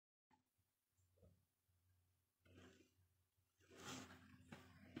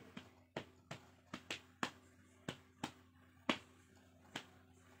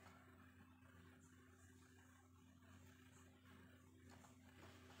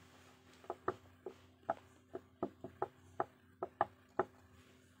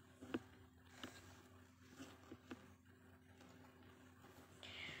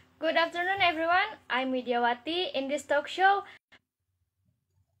Good afternoon, everyone. I'm Widyawati. In this talk show,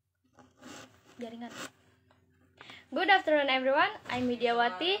 Good afternoon, everyone. I'm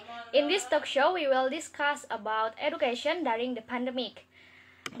Widyawati. In this talk show, we will discuss about education during the pandemic.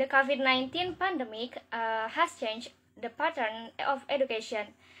 The COVID-19 pandemic has changed the pattern of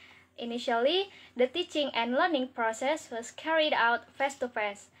education. Initially, the teaching and learning process was carried out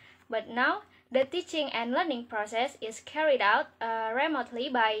face-to-face, but now the teaching and learning process is carried out remotely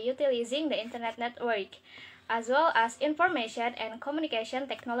by utilizing the internet network, as well as information and communication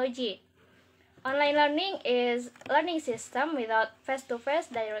technology. Online learning is learning system without face-to-face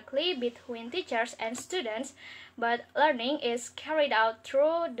directly between teachers and students, but learning is carried out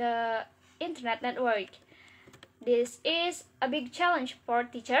through the internet network. This is a big challenge for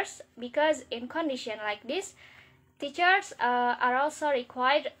teachers because in conditions like this, teachers are also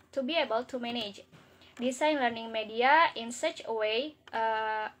required to be able to manage, design learning media in such a way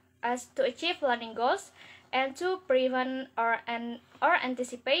as to achieve learning goals and to prevent or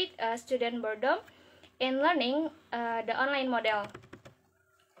anticipate student boredom in learning the online model.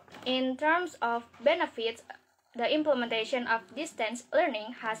 In terms of benefits, the implementation of distance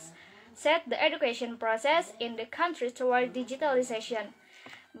learning has set the education process in the country toward digitalization.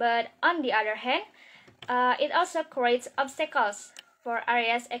 But on the other hand, it also creates obstacles for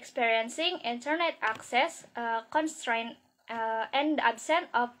areas experiencing internet access constraint and the absence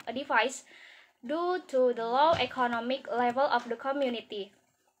of a device due to the low economic level of the community.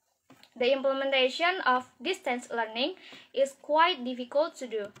 The implementation of distance learning is quite difficult to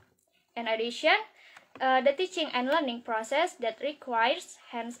do. In addition, the teaching and learning process that requires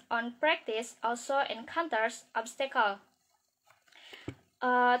hands-on practice also encounters obstacles.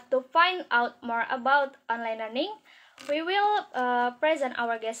 To find out more about online learning, we will present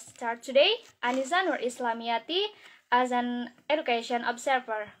our guest star today, Annisa Nur Islamiati, as an education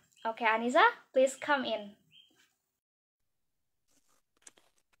observer. Okay, Annisa, please come in.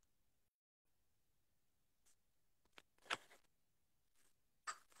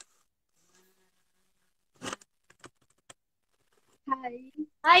 Hi.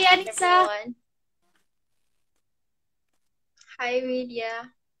 Hi, Annisa. Everyone. Hi,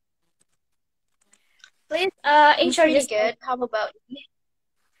 Vidya. Please I'm introduce. pretty good. How about you?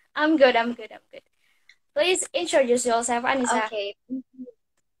 I'm good. Please introduce yourself, Annisa. Okay.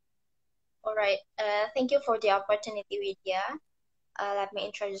 All right. Thank you for the opportunity, Vidya. Let me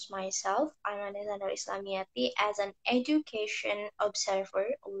introduce myself. I'm Annisa Nur Islamiati as an education observer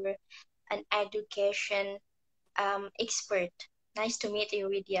or an education expert. Nice to meet you,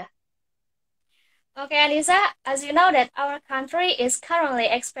 Vidya. Okay, Annisa, as you know that our country is currently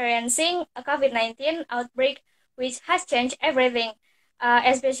experiencing a COVID-19 outbreak which has changed everything,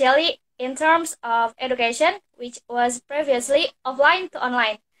 especially in terms of education, which was previously offline to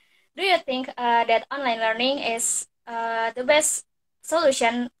online. Do you think that online learning is the best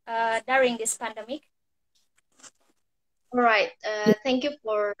solution during this pandemic? All right. Thank you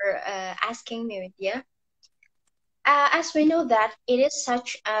for asking me, Vidya. As we know that it is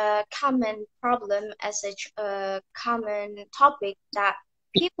such a common problem, as such a common topic that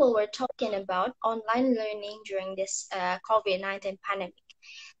people were talking about online learning during this COVID-19 pandemic.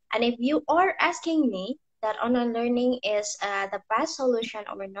 And if you are asking me that online learning is the best solution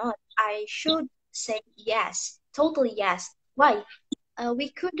or not, I should say yes, totally yes. Why? We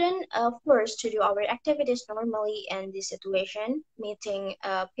couldn't force to do our activities normally in this situation, meeting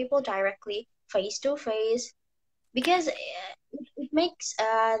people directly, face to face, because it makes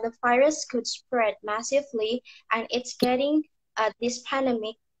the virus could spread massively, and it's getting this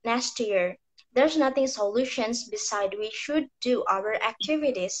pandemic nastier. There's nothing solutions beside we should do our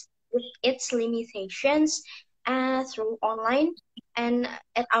activities with its limitations through online and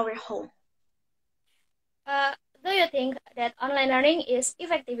at our home. Do you think that online learning is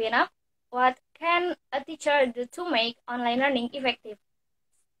effective enough? What can a teacher do to make online learning effective?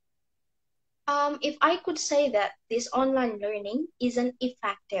 If I could say that this online learning isn't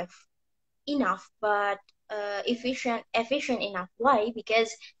effective enough, but efficient enough. Why?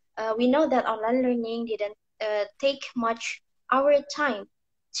 Because we know that online learning didn't take much our time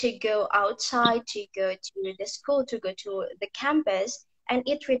to go outside, to go to the school, to go to the campus, and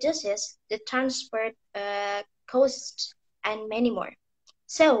it reduces the transport costs and many more.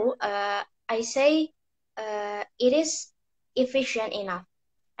 So I say it is efficient enough.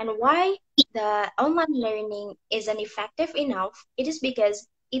 And why the online learning isn't effective enough? It is because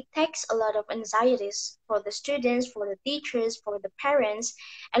it takes a lot of anxieties for the students, for the teachers, for the parents.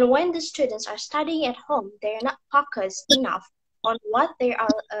 And when the students are studying at home, they are not focused enough on what they are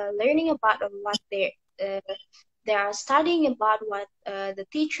learning about or what they They are studying about what the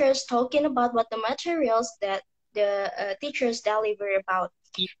teachers talking about, what the materials that the teachers deliver about.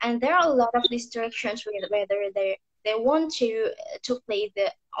 And there are a lot of distractions with whether they want to play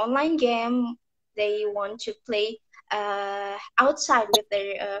the online game, they want to play outside with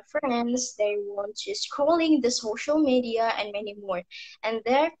their friends, they want to scrolling the social media and many more. And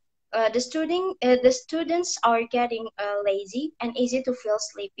there the students are getting lazy and easy to feel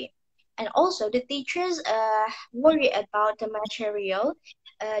sleepy. And also the teachers worry about the material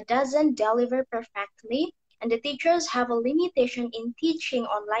doesn't deliver perfectly, and the teachers have a limitation in teaching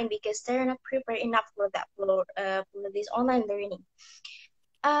online because they're not prepared enough for that for this online learning.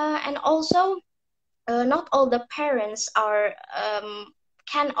 And also not all the parents are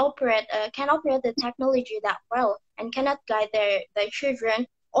can operate the technology that well and cannot guide their children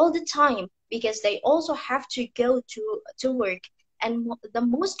all the time because they also have to go to work. And the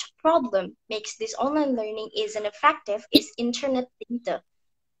most problem makes this online learning is ineffective is internet data.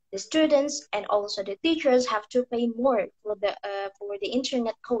 The students and also the teachers have to pay more for the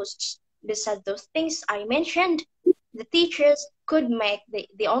internet costs. Besides those things I mentioned, the teachers could make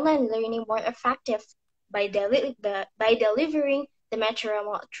the online learning more effective by delivering the material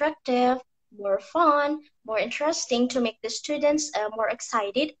more attractive, more fun, more interesting to make the students more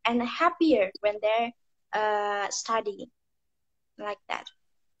excited and happier when they're studying like that.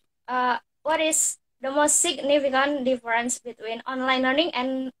 What is the most significant difference between online learning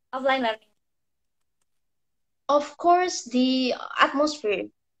and offline learning? Of course, the atmosphere.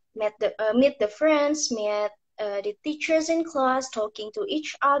 Meet the friends, meet the teachers in class, talking to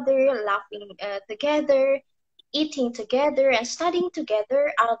each other, laughing together, eating together, and studying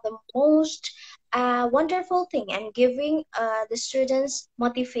together are the most wonderful thing and giving the students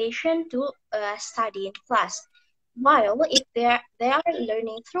motivation to study in class. While if they are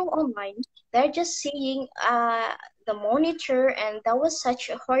learning through online, they're just seeing the monitor, and that was such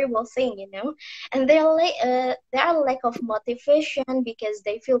a horrible thing, you know. And they are lack of motivation because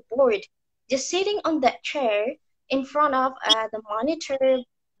they feel bored, just sitting on that chair in front of the monitor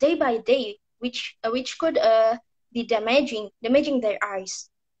day by day, which could be damaging their eyes.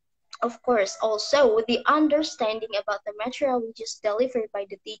 Of course, also the understanding about the material which is delivered by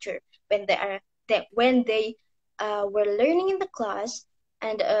the teacher when they were learning in the class,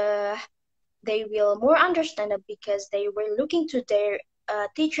 and they will more understand it because they were looking to their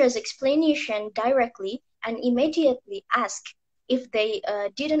teacher's explanation directly and immediately ask if they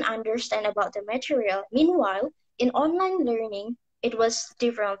didn't understand about the material. Meanwhile, in online learning, it was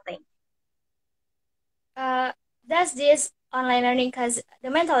different thing. Does this online learning cause the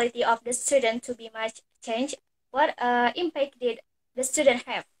mentality of the student to be much changed? What impact did the student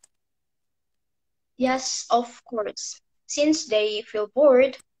have? Yes, of course. Since they feel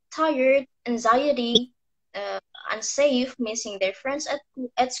bored, tired, anxiety, unsafe, missing their friends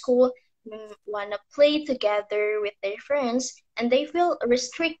at school, want to play together with their friends, and they feel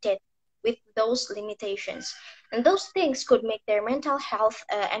restricted with those limitations. And those things could make their mental health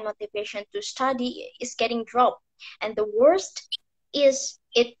and motivation to study is getting dropped. And the worst is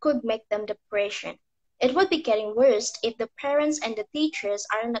it could make them depression. It would be getting worse if the parents and the teachers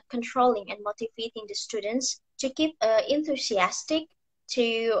are not controlling and motivating the students to keep enthusiastic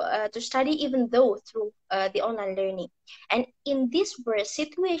to study even though through the online learning. And in this worst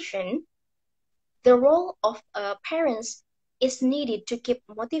situation, the role of parents is needed to keep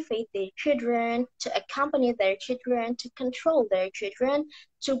motivate their children, to accompany their children, to control their children,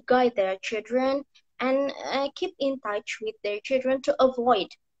 to guide their children, and keep in touch with their children to avoid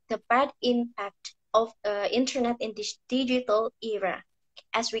the bad impact of internet in this digital era.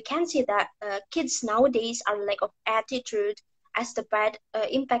 As we can see that kids nowadays are lack of attitude as the bad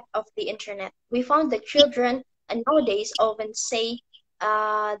impact of the internet. We found that children nowadays often say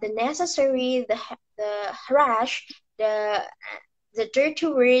the necessary, the harass, the dirty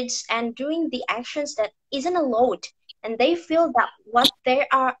words, and doing the actions that isn't allowed, and they feel that what they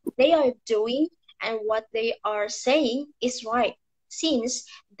are doing and what they are saying is right, since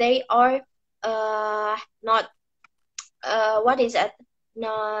they are not what is it?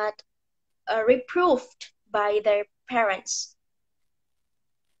 Not reproved by their parents.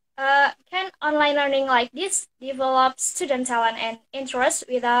 Can online learning like this develop student talent and interest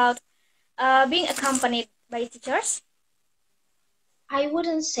without being accompanied by teachers? I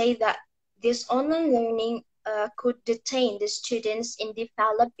wouldn't say that this online learning could detain the students in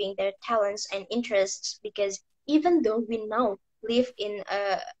developing their talents and interests, because even though we now live in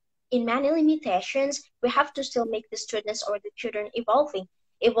many limitations, we have to still make the students or the children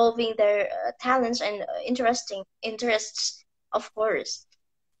evolving their talents and interesting interests, of course.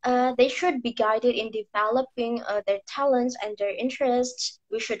 They should be guided in developing their talents and their interests.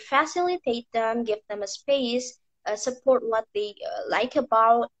 We should facilitate them, give them a space, support what they like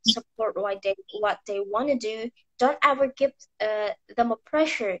about, support what they want to do. Don't ever give them a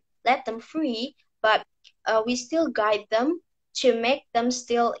pressure. Let them free, but we still guide them to make them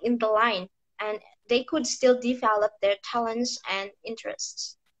still in the line, and they could still develop their talents and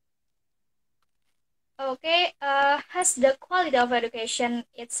interests. Okay, has the quality of education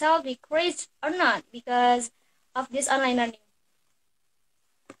itself decreased or not because of this online learning?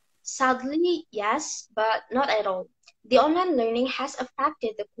 Sadly, yes, but not at all. The online learning has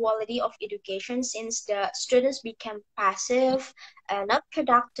affected the quality of education since the students became passive, not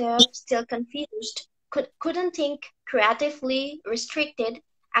productive, still confused, couldn't think creatively, restricted,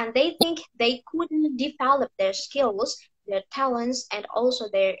 and they think they couldn't develop their skills, their talents, and also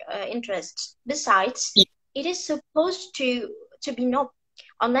their interests. Besides, it is supposed to be no.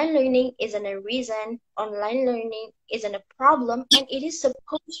 Online learning isn't a reason, online learning isn't a problem, and it is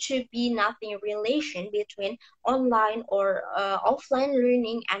supposed to be nothing relation between online or offline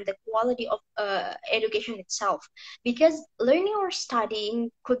learning and the quality of education itself. Because learning or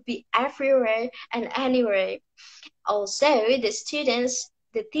studying could be everywhere and anywhere. Also, the students,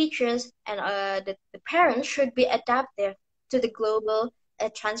 the teachers, and the parents should be adaptive to the global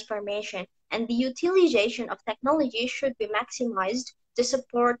transformation, and the utilization of technology should be maximized to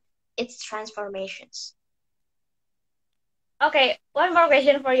support its transformations. Okay, one more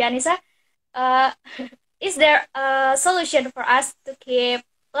question for you, Annisa. Uh, is there a solution for us to keep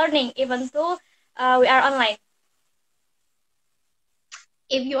learning even though we are online?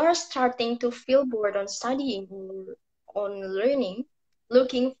 If you are starting to feel bored on studying or on learning,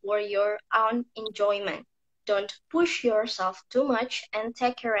 looking for your own enjoyment, don't push yourself too much and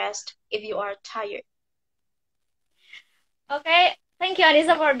take a rest if you are tired. Okay, thank you,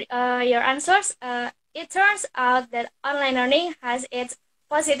 Annisa, for your answers. It turns out that online learning has its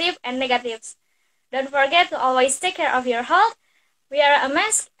positive and negatives. Don't forget to always take care of your health, wear a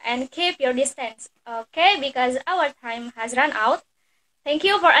mask, and keep your distance. Okay, because our time has run out. Thank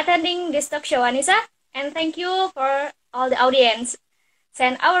you for attending this talk show, Annisa, and thank you for all the audience.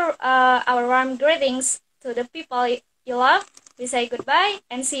 Send our warm greetings to the people you love. We say goodbye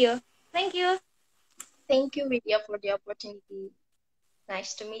and see you. Thank you. Thank you, Vidya, for the opportunity.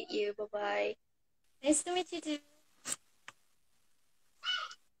 Nice to meet you. Bye bye. Nice to meet you too.